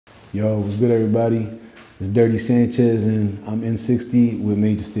Yo, what's good, everybody? It's Dirty Sanchez, and I'm In60 with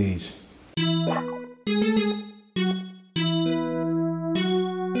MajorStage.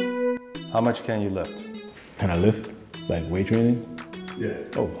 How much can you lift? Can I lift? Like weight training? Yeah.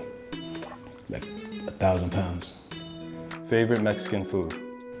 Oh, like 1,000 pounds. Favorite Mexican food?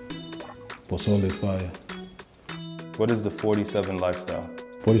 Pozole is fire. What is the 47 lifestyle?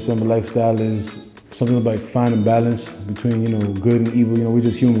 47 lifestyle is something like finding balance between, good and evil. We're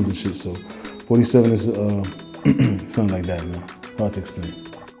just humans and shit, so 47 is something like that, man. Hard to explain.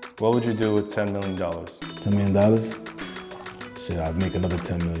 What would you do with $10 million? $10 million? Shit, I'd make another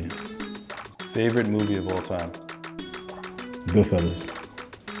 10 million. Favorite movie of all time? Goodfellas.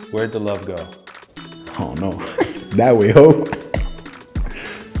 Where'd the love go? I don't know. That way, ho.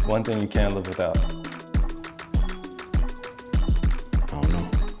 One thing you can't live without?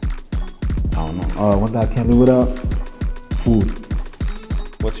 One thing I can't live without? Food.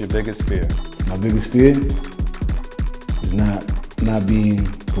 What's your biggest fear? My biggest fear is not being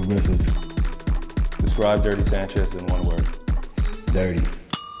progressive. Describe Dirty Sanchez in one word. Dirty.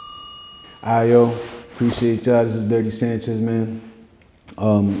 Alright, yo. Appreciate y'all. This is Dirty Sanchez, man.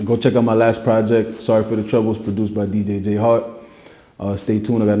 Go check out my last project, Sorry for the Troubles, produced by DJ J Hart. Stay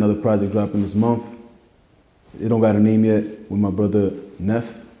tuned. I got another project dropping this month. It don't got a name yet, with my brother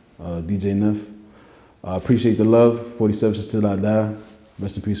Neff, DJ Neff. Appreciate the love. 47 till I die.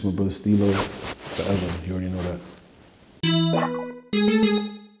 Rest in peace, my brother Stilo. Forever. You already know that.